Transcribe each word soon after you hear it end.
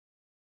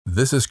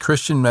This is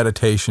Christian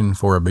meditation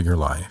for a bigger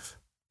life,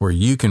 where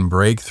you can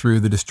break through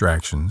the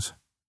distractions,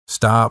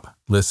 stop,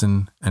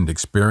 listen, and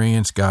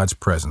experience God's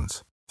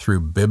presence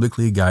through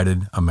biblically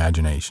guided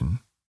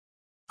imagination.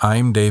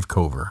 I'm Dave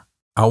Cover.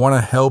 I want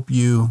to help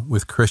you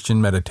with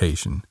Christian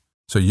meditation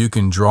so you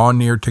can draw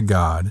near to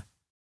God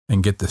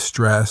and get the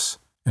stress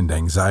and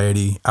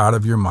anxiety out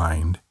of your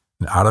mind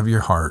and out of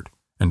your heart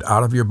and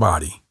out of your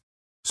body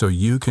so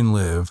you can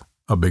live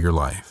a bigger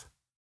life.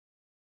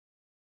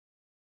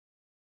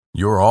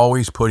 You're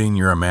always putting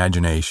your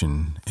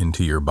imagination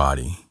into your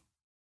body,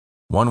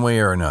 one way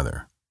or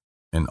another,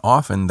 and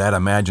often that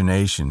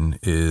imagination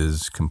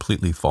is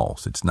completely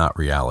false. It's not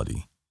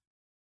reality.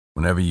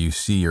 Whenever you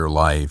see your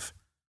life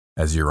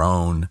as your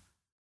own,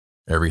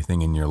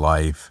 everything in your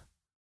life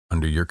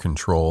under your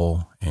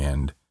control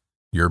and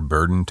your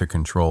burden to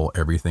control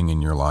everything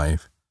in your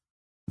life,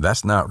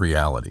 that's not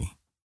reality.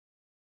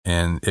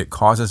 And it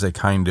causes a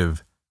kind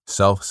of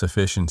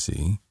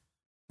self-sufficiency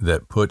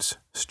that puts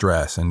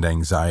stress and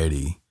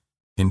anxiety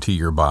into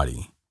your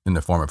body in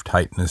the form of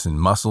tightness in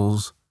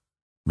muscles,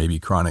 maybe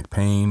chronic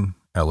pain,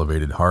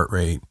 elevated heart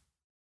rate,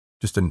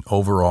 just an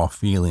overall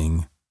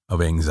feeling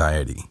of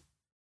anxiety,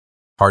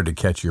 hard to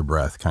catch your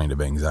breath kind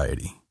of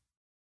anxiety.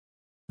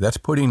 That's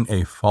putting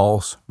a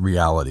false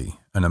reality,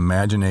 an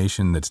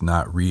imagination that's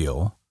not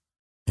real,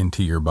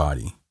 into your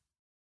body.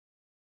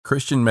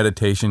 Christian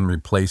meditation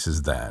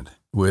replaces that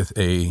with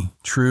a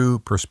true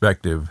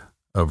perspective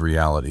of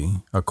reality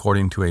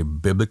according to a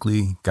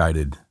biblically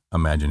guided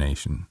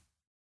imagination.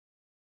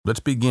 Let's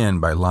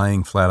begin by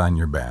lying flat on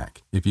your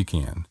back, if you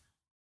can.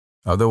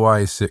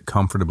 Otherwise, sit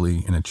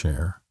comfortably in a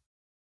chair.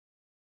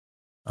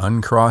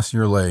 Uncross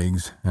your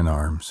legs and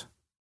arms.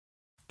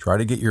 Try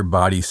to get your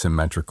body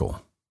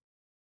symmetrical,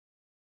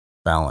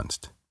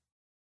 balanced,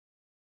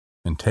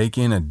 and take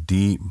in a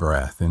deep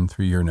breath in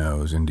through your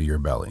nose into your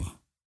belly,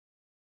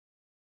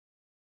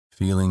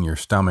 feeling your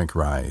stomach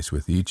rise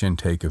with each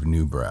intake of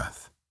new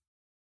breath.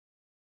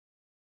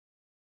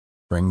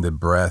 Bring the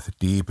breath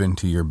deep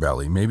into your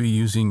belly, maybe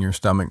using your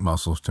stomach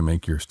muscles to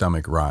make your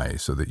stomach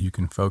rise so that you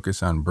can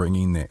focus on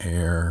bringing the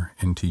air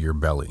into your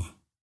belly.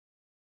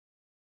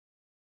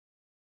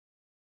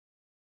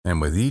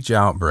 And with each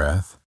out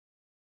breath,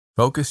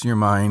 focus your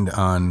mind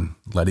on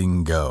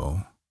letting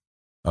go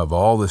of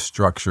all the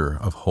structure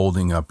of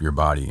holding up your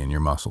body and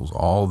your muscles,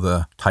 all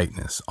the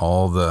tightness,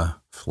 all the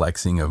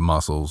flexing of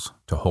muscles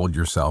to hold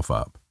yourself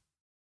up.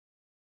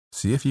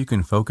 See if you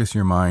can focus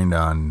your mind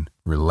on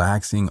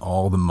relaxing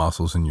all the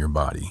muscles in your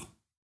body.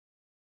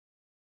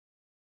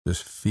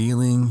 Just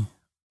feeling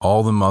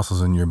all the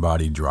muscles in your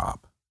body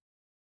drop.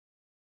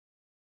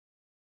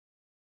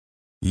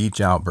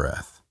 Each out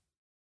breath,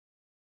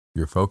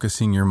 you're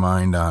focusing your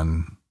mind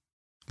on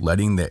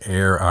letting the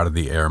air out of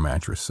the air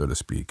mattress, so to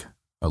speak,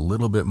 a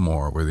little bit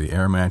more, where the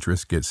air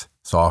mattress gets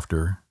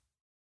softer,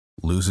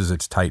 loses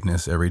its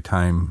tightness every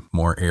time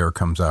more air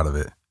comes out of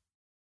it.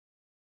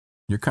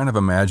 You're kind of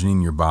imagining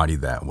your body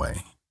that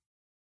way.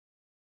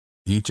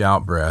 Each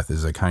out breath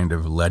is a kind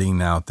of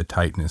letting out the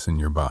tightness in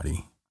your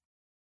body.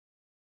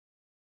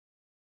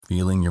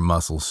 Feeling your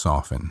muscles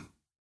soften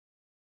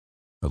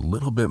a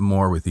little bit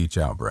more with each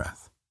out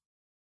breath.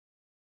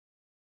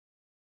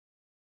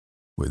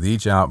 With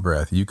each out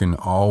breath, you can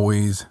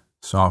always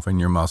soften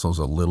your muscles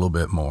a little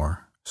bit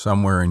more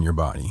somewhere in your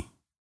body.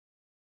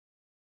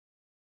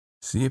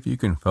 See if you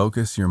can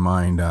focus your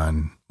mind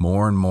on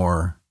more and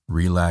more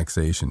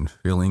relaxation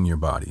filling your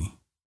body.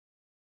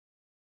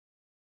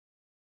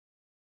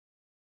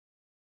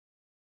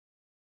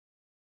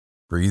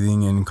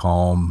 Breathing in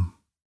calm,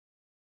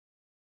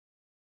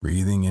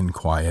 breathing in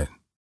quiet,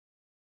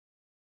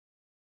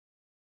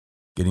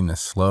 getting a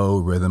slow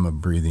rhythm of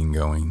breathing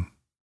going.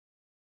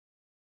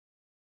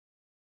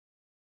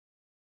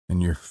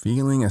 And you're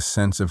feeling a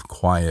sense of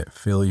quiet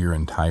fill your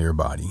entire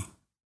body.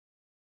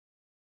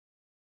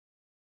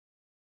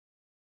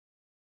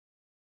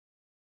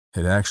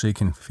 It actually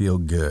can feel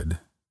good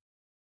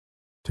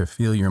to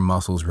feel your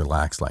muscles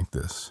relax like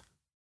this.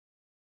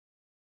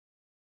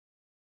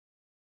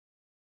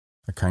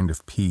 A kind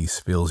of peace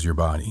fills your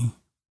body,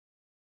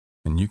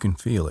 and you can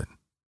feel it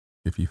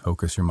if you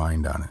focus your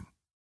mind on it.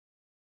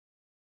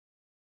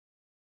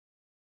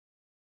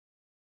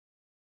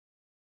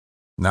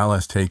 Now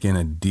let's take in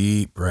a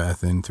deep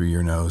breath in through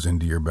your nose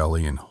into your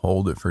belly and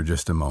hold it for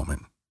just a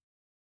moment.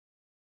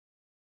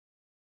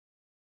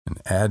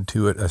 And add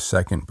to it a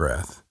second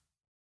breath.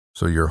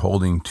 So you're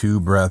holding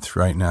 2 breaths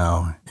right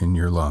now in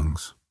your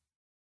lungs.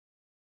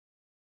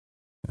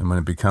 And when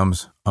it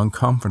becomes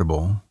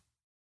uncomfortable,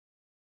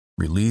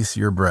 release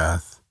your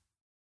breath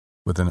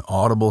with an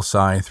audible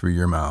sigh through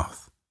your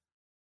mouth.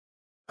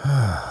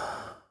 And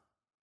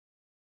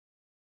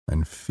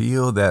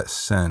feel that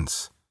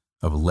sense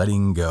of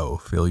letting go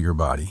fill your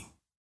body.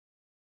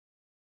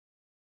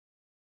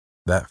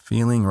 That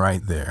feeling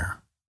right there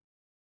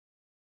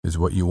is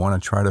what you want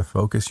to try to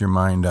focus your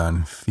mind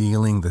on,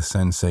 feeling the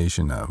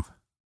sensation of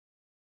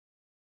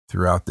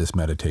throughout this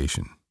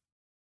meditation.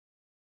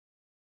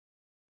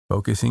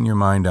 Focusing your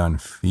mind on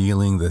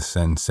feeling the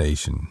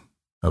sensation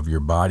of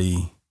your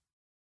body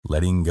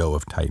letting go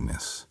of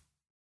tightness,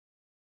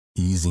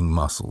 easing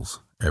muscles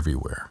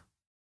everywhere,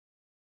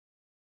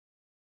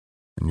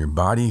 and your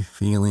body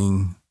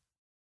feeling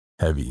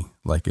heavy,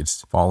 like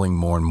it's falling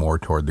more and more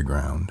toward the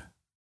ground.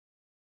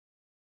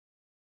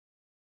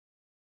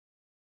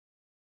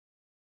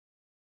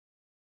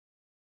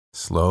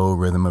 Slow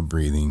rhythm of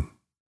breathing,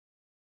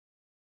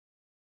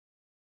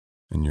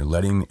 and you're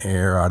letting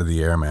air out of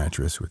the air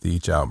mattress with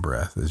each out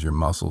breath as your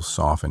muscles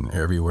soften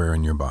everywhere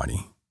in your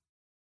body.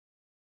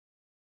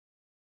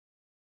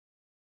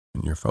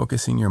 And you're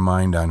focusing your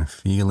mind on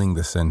feeling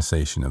the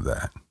sensation of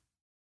that.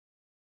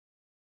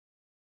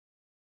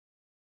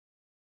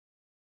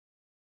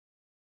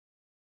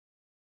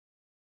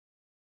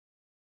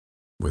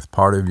 With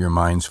part of your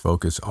mind's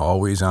focus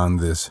always on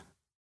this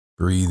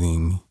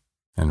breathing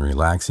and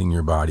relaxing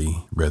your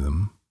body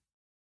rhythm,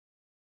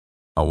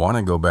 I want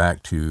to go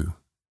back to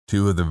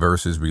 2 of the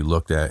verses we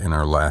looked at in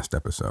our last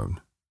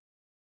episode.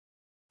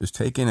 Just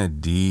take in a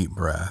deep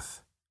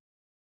breath.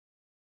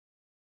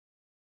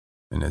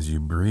 And as you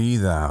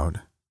breathe out,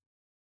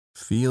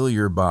 feel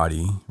your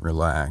body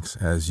relax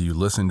as you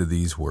listen to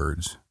these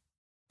words,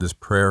 this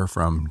prayer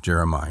from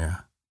Jeremiah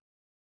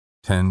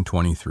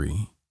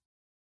 10:23.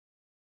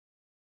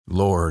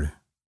 Lord,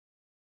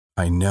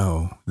 I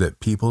know that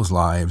people's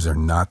lives are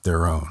not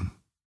their own.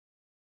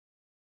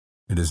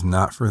 It is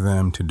not for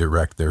them to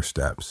direct their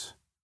steps.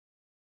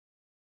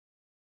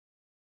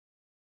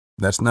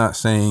 That's not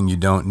saying you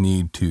don't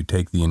need to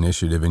take the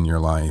initiative in your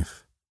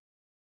life,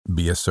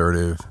 be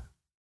assertive.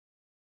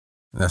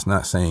 That's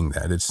not saying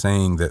that. It's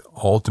saying that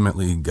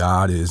ultimately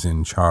God is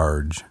in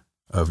charge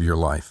of your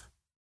life,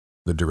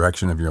 the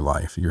direction of your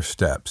life, your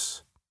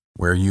steps,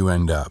 where you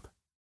end up.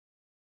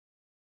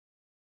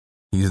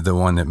 He's the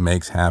one that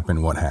makes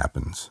happen what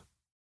happens.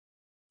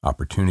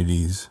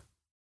 Opportunities,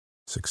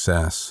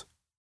 success,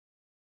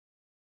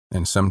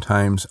 and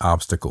sometimes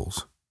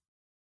obstacles,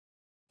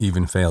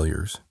 even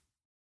failures.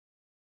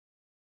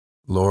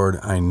 Lord,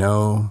 I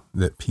know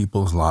that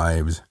people's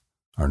lives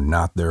are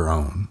not their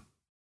own.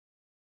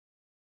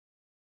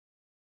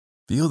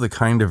 Feel the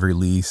kind of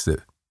release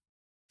that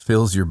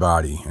fills your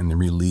body and the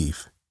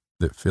relief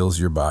that fills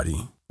your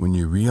body when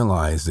you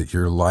realize that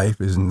your life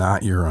is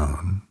not your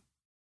own.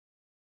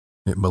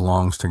 It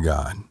belongs to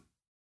God.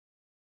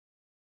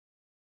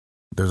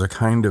 There's a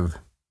kind of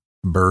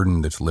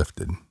burden that's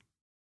lifted.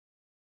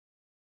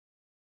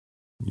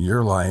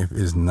 Your life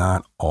is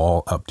not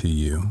all up to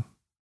you.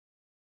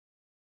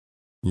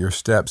 Your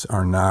steps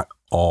are not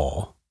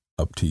all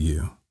up to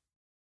you.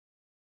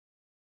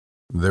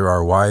 There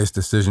are wise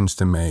decisions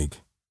to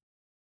make.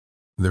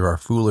 There are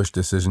foolish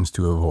decisions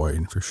to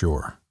avoid, for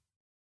sure.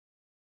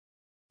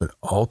 But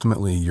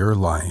ultimately, your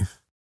life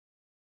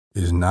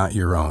is not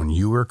your own.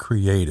 You were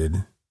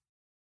created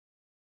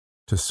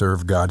to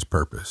serve God's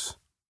purpose.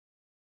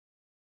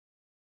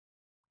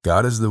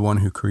 God is the one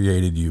who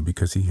created you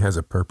because He has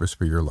a purpose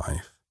for your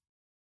life.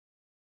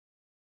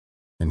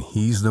 And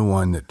He's the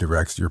one that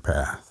directs your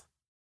path,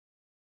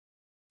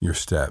 your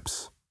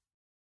steps.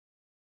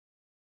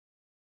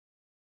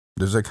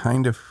 There's a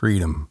kind of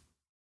freedom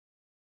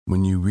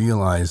when you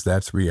realize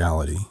that's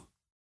reality.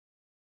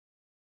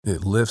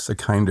 It lifts a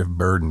kind of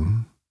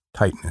burden,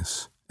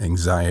 tightness,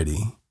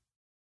 anxiety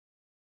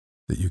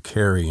that you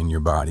carry in your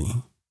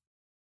body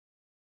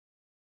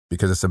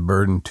because it's a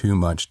burden too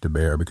much to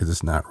bear, because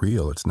it's not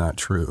real, it's not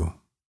true.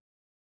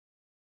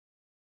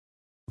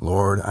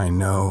 Lord, I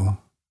know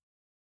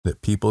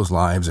that people's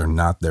lives are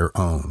not their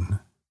own.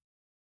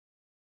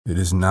 It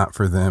is not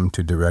for them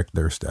to direct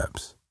their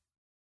steps.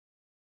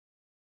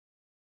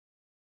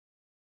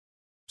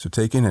 So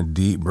take in a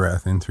deep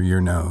breath in through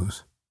your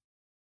nose,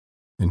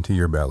 into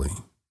your belly.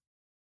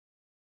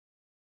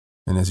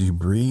 And as you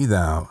breathe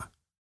out,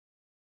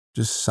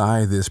 just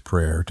sigh this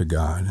prayer to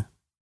God.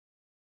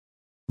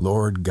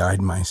 Lord,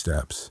 guide my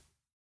steps.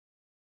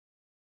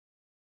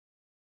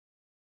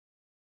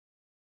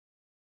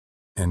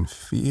 And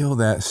feel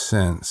that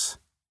sense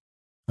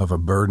of a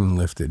burden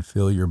lifted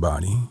fill your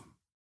body.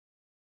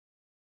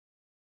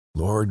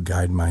 Lord,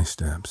 guide my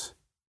steps.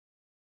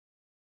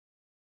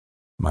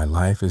 My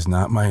life is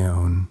not my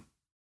own.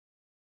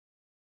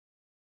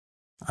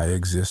 I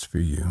exist for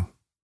you.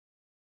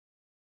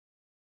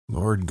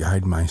 Lord,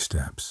 guide my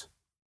steps.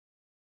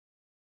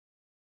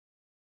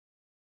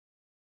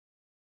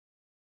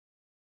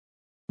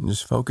 And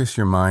just focus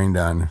your mind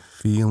on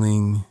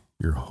feeling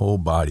your whole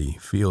body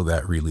feel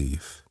that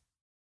relief.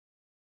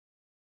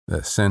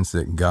 That sense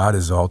that God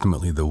is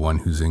ultimately the one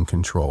who's in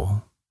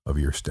control of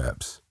your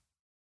steps.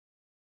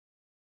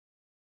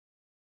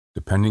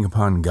 Depending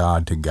upon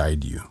God to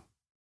guide you,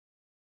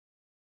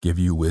 give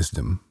you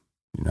wisdom.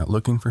 You're not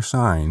looking for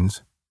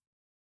signs.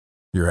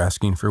 You're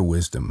asking for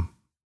wisdom.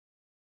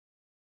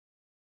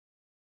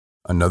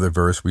 Another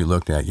verse we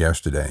looked at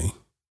yesterday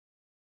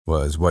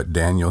was what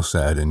Daniel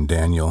said in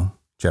Daniel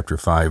chapter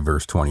 5,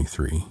 verse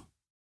 23.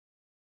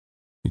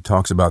 He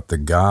talks about the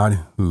God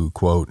who,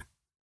 quote,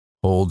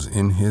 holds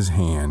in His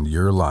hand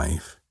your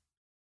life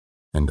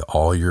and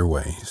all your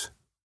ways.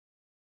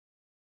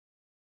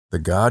 The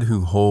God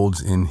who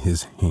holds in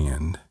His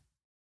hand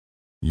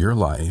your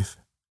life,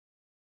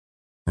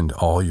 and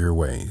all your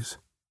ways.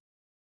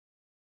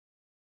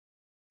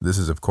 This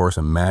is, of course,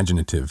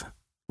 imaginative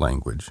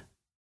language.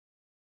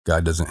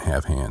 God doesn't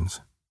have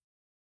hands.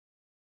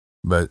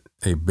 But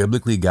a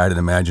biblically guided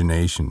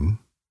imagination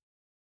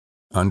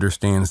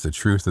understands the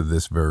truth of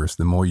this verse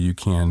the more you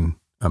can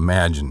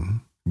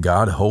imagine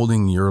God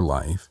holding your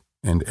life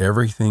and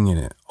everything in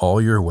it,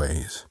 all your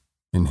ways,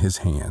 in His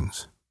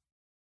hands.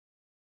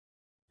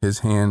 His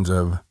hands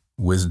of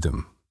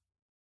wisdom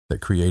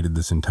that created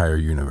this entire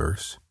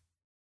universe.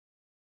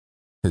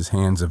 His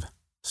hands of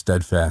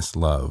steadfast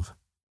love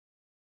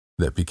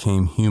that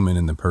became human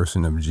in the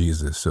person of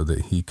Jesus so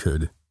that He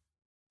could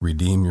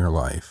redeem your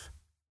life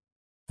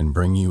and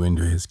bring you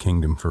into His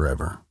kingdom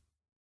forever.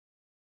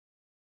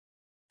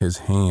 His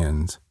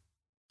hands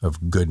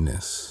of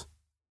goodness.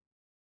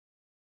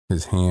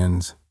 His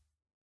hands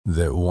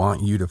that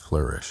want you to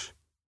flourish.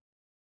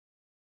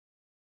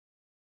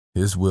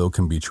 His will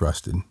can be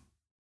trusted.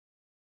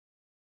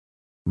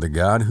 The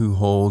God who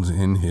holds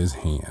in His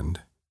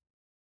hand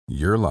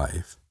your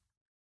life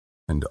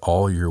and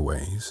all your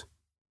ways.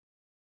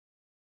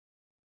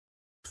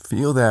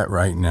 Feel that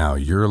right now,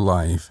 your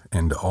life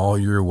and all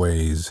your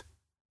ways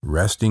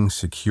resting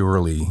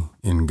securely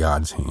in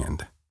God's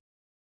hand.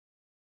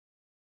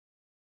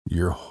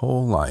 Your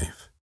whole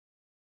life,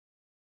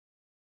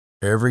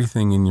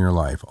 everything in your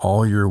life,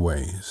 all your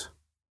ways,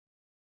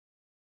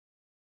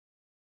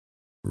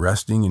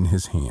 resting in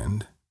His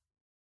hand.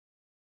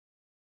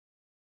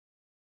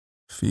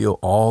 Feel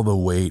all the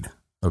weight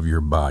of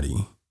your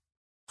body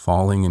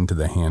falling into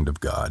the hand of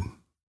God,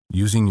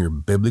 using your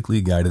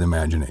biblically guided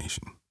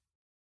imagination.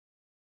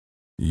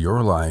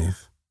 Your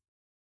life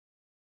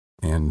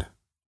and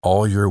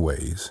all your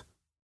ways,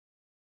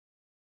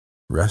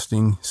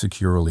 resting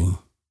securely,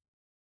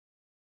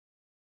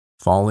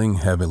 falling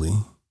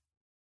heavily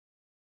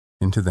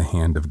into the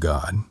hand of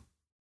God.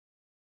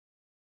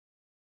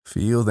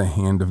 Feel the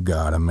hand of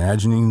God,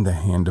 imagining the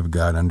hand of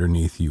God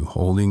underneath you,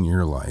 holding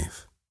your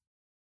life.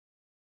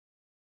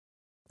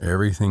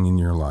 Everything in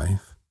your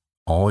life,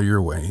 all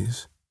your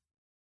ways,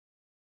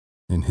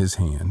 in His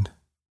hand.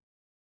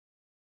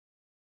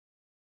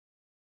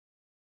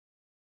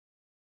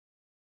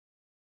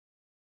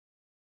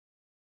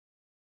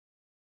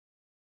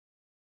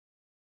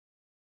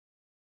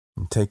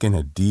 And taking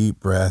a deep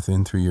breath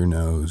in through your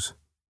nose.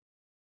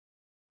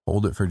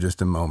 Hold it for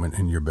just a moment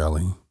in your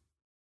belly.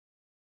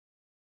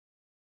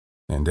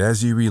 And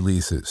as you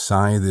release it,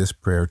 sigh this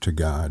prayer to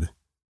God.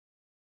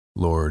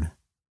 Lord,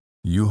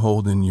 You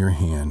hold in Your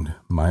hand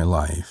my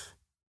life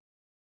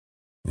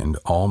and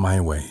all my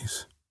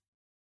ways.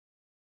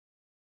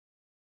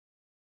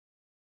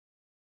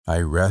 I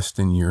rest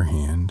in Your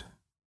hand.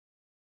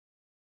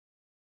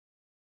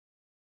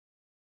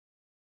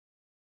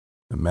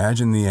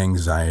 Imagine the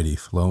anxiety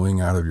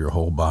flowing out of your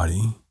whole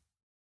body,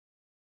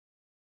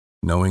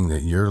 knowing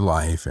that your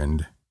life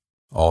and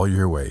all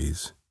your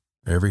ways,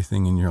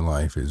 everything in your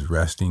life is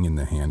resting in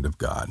the hand of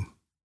God.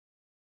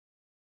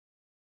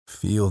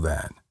 Feel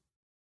that,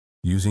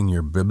 using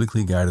your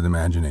biblically guided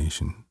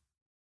imagination.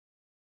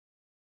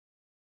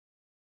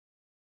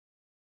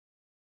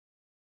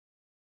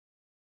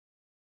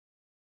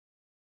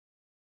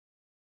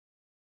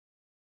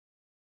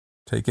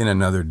 Take in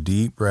another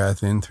deep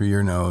breath in through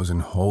your nose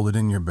and hold it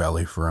in your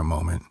belly for a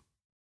moment.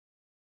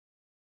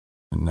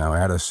 And now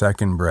add a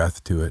second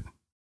breath to it.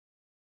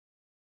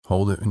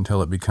 Hold it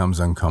until it becomes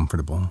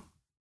uncomfortable.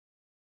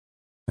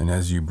 And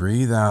as you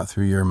breathe out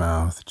through your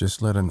mouth,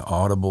 just let an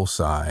audible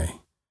sigh.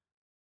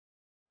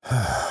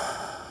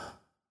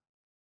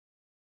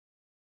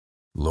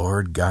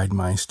 Lord, guide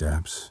my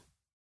steps.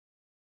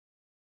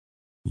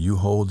 You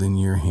hold in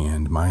Your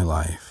hand my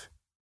life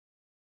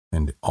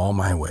and all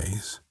my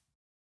ways.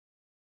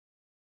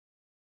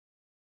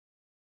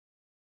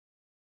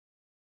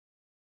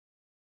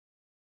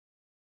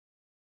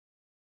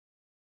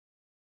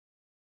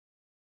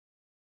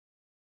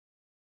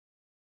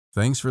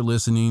 Thanks for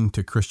listening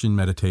to Christian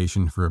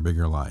Meditation for a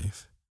Bigger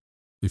Life.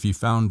 If you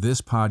found this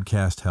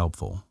podcast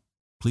helpful,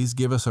 please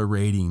give us a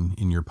rating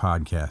in your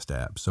podcast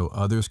app so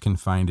others can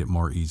find it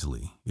more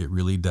easily. It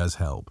really does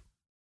help.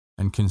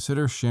 And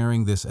consider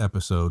sharing this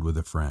episode with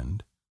a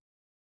friend.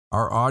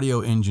 Our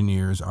audio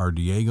engineers are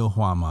Diego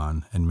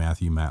Huaman and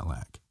Matthew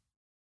Matlack.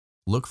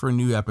 Look for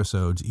new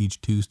episodes each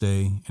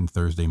Tuesday and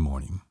Thursday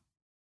morning.